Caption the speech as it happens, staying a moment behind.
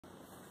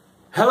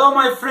Hello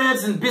my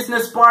friends and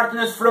business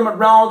partners from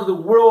around the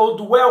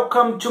world,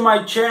 welcome to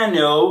my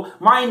channel.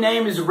 My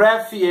name is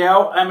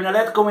Rafael, I'm an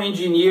electrical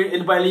engineer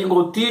and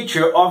bilingual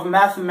teacher of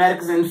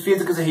mathematics and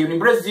physics here in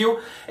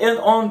Brazil. And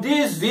on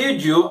this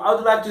video, I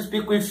would like to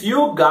speak with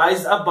you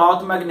guys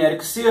about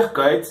magnetic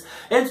circuits.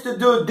 And to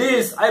do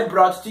this, I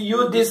brought to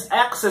you this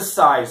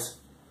exercise.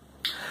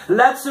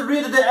 Let's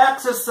read the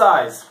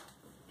exercise.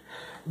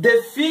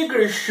 The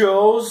figure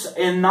shows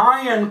an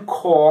iron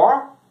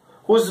core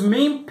whose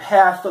mean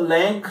path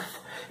length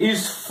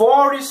is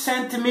 40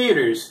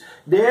 centimeters.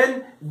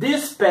 Then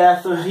this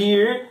path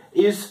here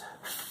is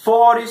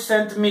 40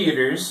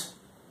 centimeters.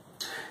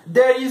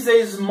 There is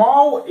a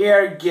small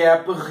air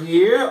gap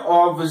here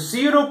of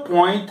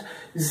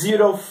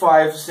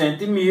 0.05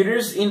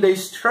 centimeters in the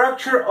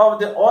structure of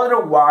the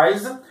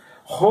otherwise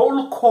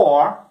whole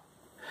core.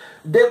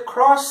 The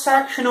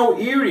cross-sectional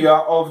area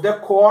of the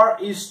core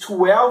is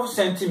 12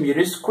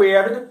 centimeters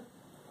squared.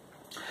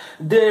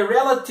 The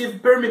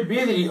relative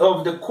permeability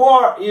of the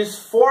core is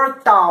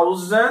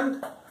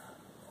 4,000,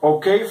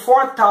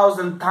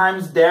 4,000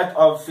 times that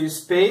of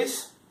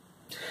space.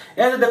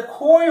 And the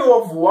coil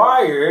of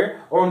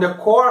wire on the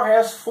core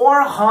has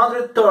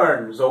 400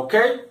 turns,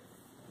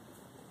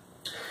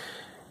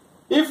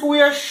 If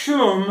we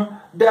assume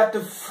that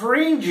the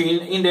fringing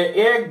in the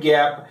air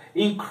gap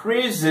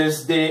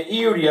increases the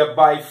area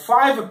by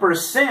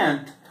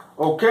 5%,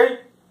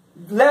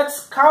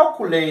 let's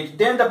calculate.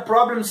 Then the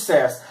problem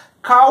says,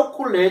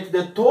 calculate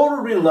the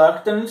total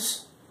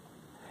reluctance,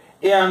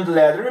 and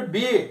letter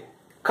B,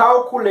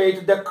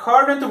 calculate the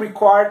current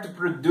required to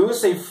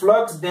produce a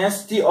flux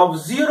density of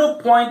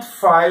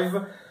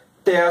 0.5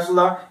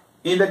 Tesla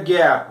in the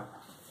gap.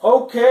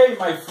 Okay,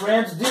 my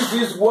friends, this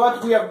is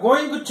what we are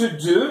going to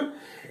do,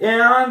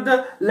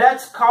 and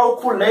let's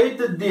calculate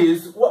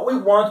this. What we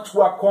want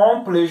to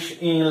accomplish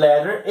in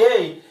letter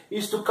A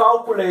is to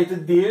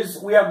calculate this.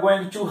 We are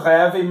going to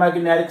have a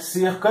magnetic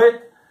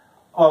circuit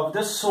of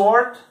the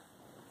sort.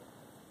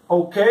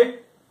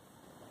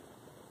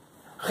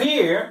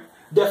 Here,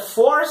 the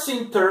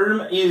forcing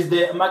term is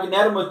the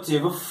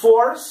magnetomotive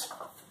force.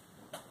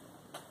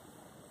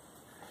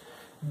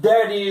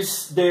 That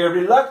is the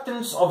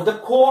reluctance of the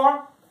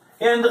core.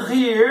 And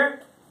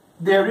here,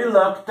 the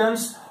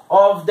reluctance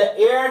of the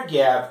air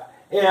gap.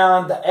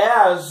 And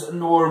as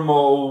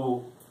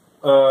normal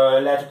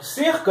electric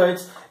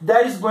circuits,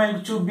 that is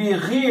going to be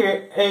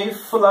here a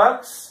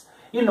flux.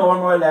 In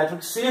normal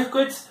electric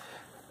circuits,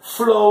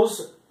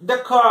 flows the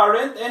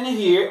current, and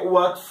here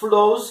what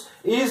flows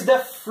is the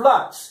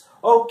flux.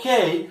 What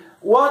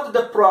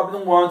the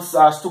problem wants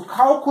us to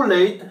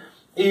calculate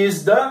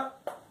is the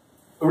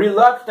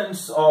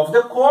reluctance of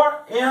the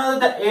core and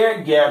the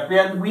air gap,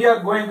 and we are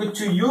going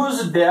to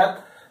use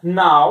that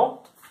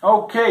now.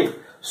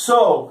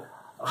 So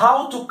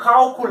how to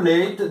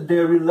calculate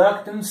the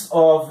reluctance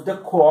of the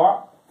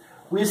core?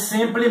 We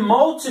simply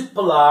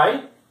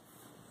multiply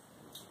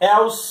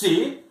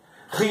LC.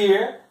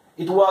 Here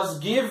it was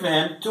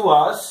given to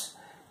us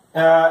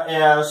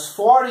as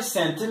 40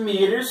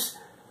 centimeters.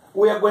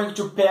 We are going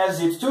to pass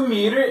it to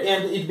meter,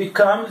 and it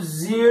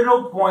becomes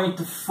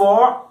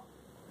 0.4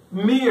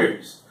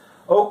 meters.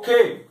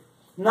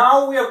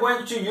 Now we are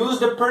going to use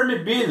the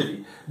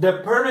permeability. The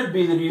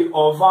permeability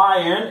of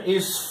iron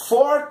is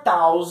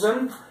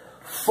 4,000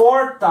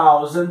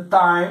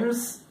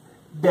 times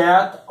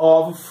that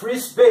of free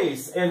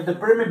space, and the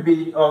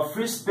permeability of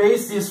free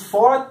space is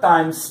 4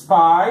 times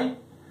pi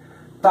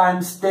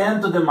times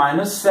 10 to the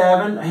minus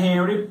 7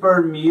 Henry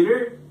per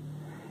meter.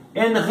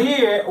 And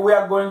here we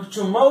are going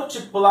to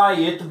multiply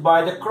it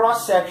by the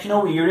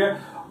cross-sectional area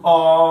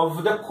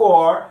of the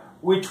core,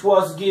 which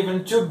was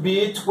given to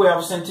be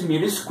 12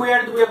 centimeters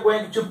squared. We are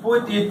going to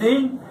put it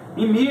in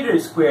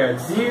meters squared.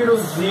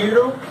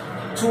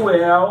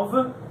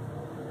 12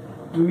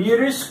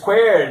 meters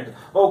squared.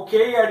 Are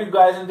you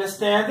guys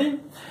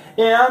understanding?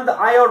 And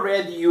I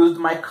already used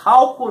my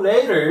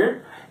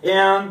calculator,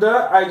 and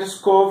I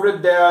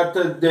discovered that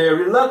the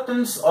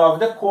reluctance of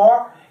the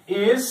core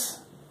is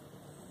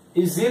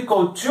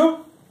equal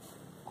to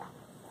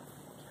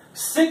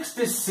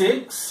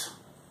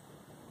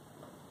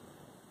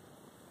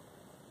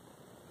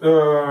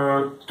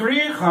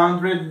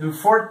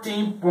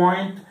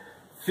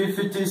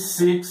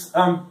 314.56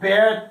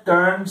 ampere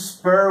turns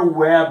per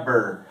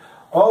Weber.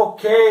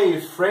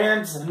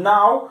 Friends,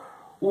 now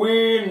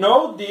we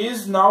know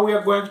this. Now we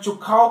are going to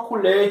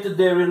calculate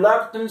the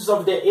reluctance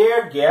of the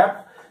air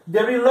gap.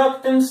 The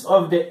reluctance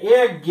of the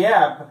air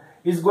gap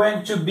is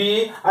going to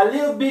be a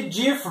little bit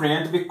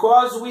different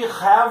because we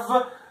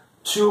have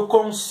to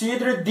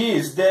consider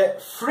this, the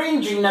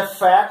fringing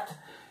effect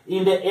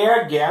in the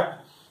air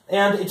gap,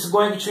 and it's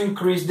going to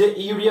increase the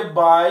area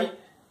by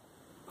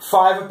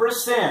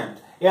 5%.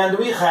 And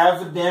we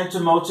have then to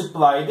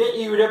multiply the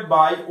area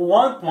by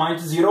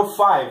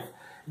 1.05.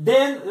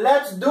 Then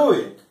let's do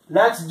it.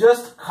 Let's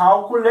just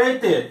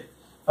calculate it.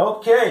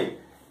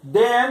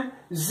 Then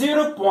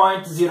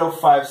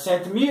 0.05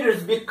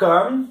 centimeters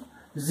become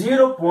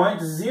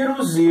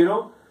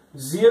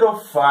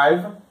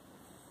 0.0005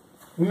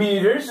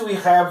 meters, we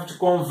have to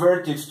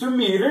convert it to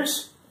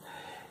meters.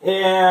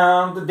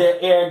 And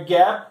the air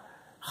gap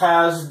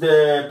has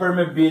the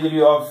permeability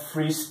of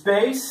free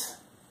space,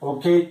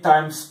 okay,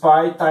 times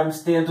pi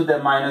times 10 to the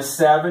minus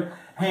 7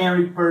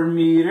 Henry per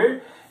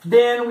meter.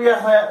 Then we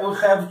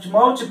have to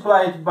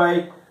multiply it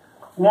by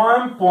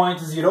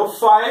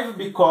 1.05.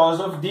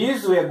 Because of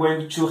this, we are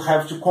going to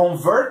have to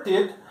convert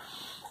it.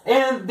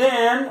 And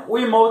then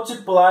we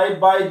multiply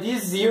by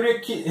this area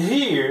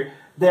here,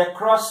 the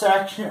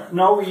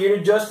cross-sectional area,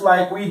 just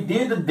like we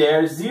did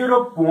there,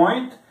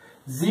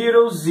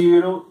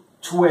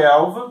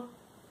 0.0012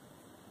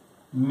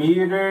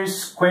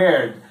 meters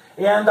squared.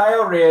 And I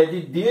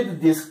already did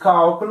this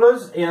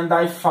calculus, and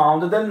I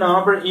found the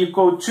number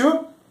equal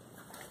to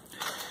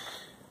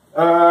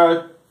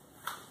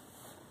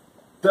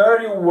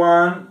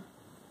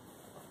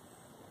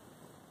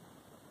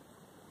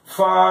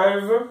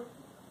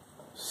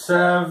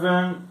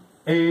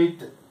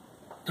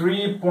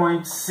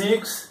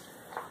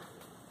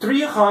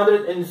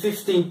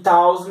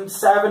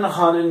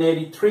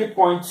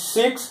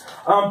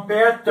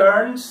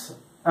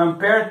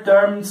ampere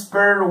turns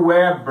per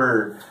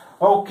Weber.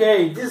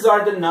 Okay, these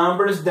are the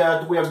numbers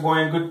that we are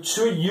going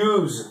to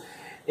use,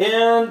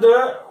 and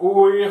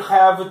we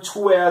have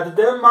to add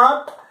them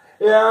up,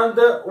 and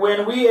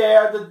when we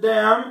add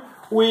them,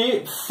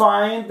 we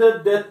find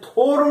the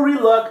total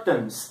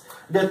reluctance.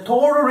 The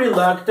total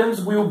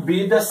reluctance will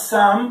be the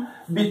sum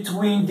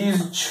between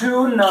these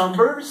two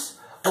numbers,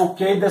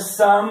 okay, the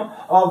sum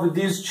of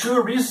these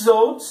two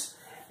results,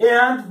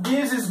 and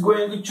this is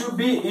going to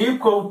be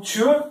equal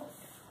to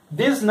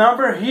this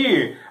number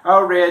here. I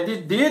already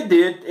did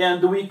it,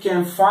 and we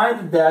can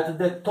find that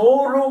the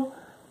total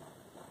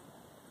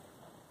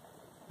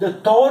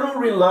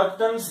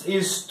reluctance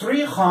is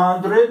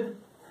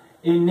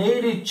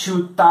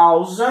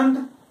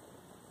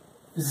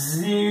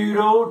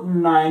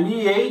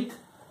 382,098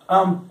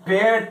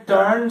 ampere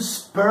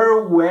turns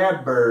per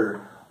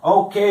Weber.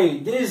 Okay,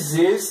 this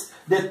is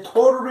the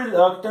total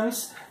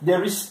reluctance, the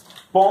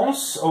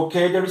response,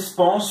 okay, the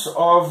response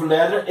of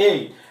letter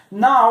A.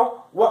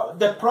 Now, what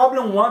the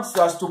problem wants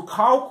us to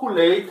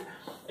calculate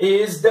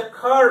is the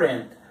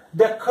current.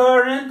 The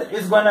current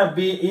is going to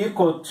be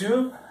equal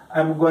to,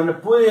 I'm going to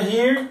put it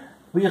here,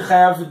 we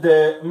have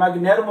the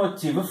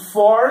magnetomotive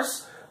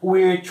force,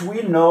 which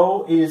we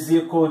know is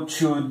equal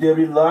to the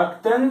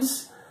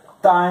reluctance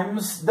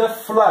times the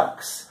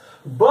flux.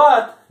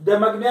 But the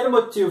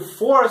magnetomotive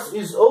force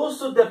is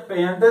also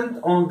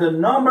dependent on the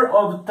number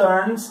of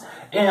turns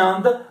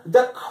and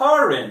the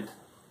current.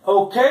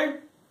 Okay?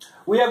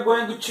 We are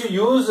going to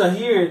use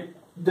here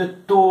the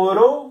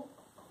total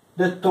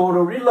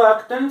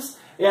reluctance,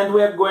 and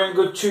we are going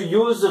to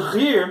use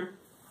here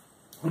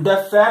the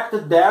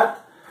fact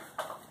that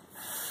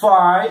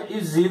phi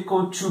is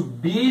equal to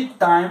B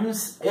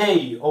times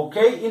A.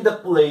 Okay? In the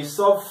place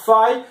of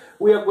phi,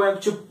 we are going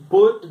to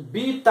put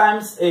B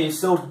times A.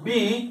 So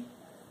B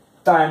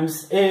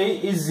times A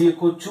is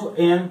equal to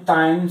N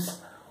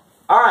times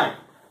I.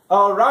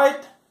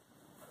 Alright?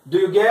 Do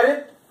you get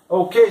it?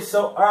 Okay,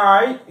 so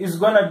I is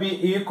going to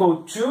be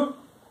equal to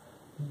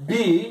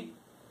B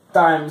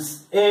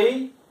times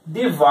A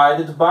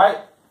divided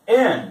by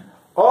N.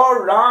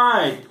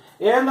 Alright,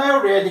 and I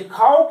already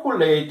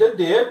calculated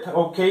it.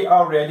 Okay,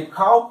 already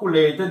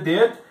calculated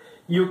it.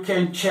 You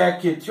can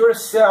check it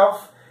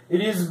yourself.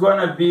 It is going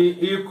to be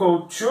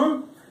equal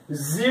to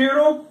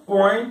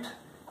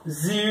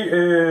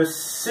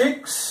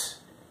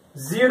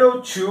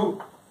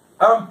 0.602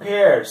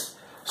 amperes.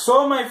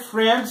 So, my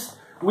friends,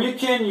 we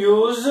can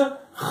use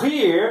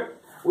here,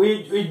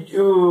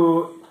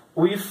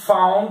 we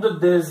found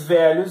these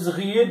values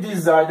here.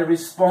 These are the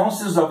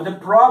responses of the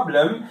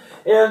problem,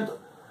 and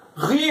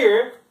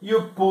here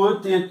you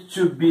put it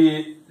to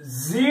be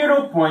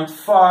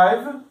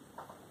 0.5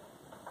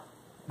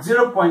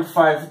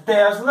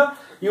 Tesla.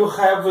 You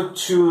have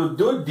to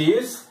do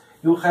this.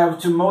 You have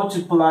to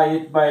multiply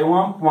it by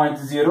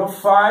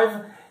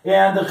 1.05,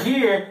 and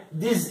here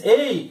this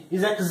A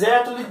is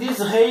exactly this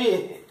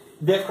A,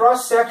 the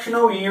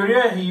cross-sectional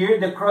area here,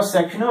 the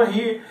cross-sectional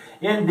here,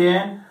 and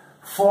then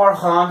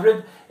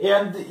 400,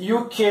 and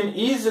you can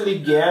easily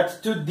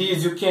get to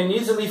this. You can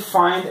easily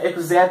find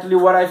exactly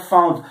what I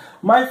found.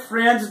 My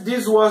friends,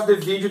 this was the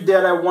video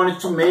that I wanted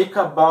to make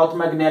about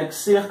magnetic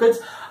circuits.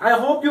 I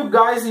hope you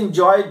guys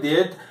enjoyed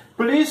it.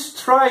 Please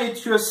try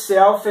it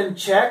yourself and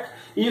check.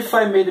 If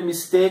I made a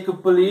mistake,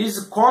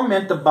 please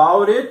comment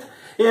about it.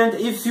 And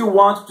if you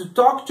want to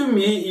talk to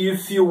me,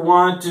 if you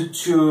want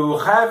to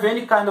have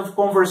any kind of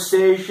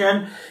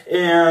conversation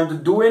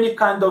and do any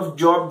kind of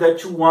job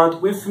that you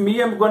want with me,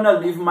 I'm going to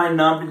leave my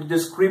number in the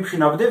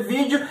description of the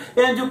video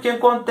and you can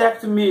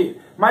contact me.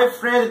 My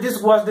friend,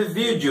 this was the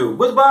video.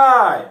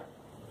 Goodbye!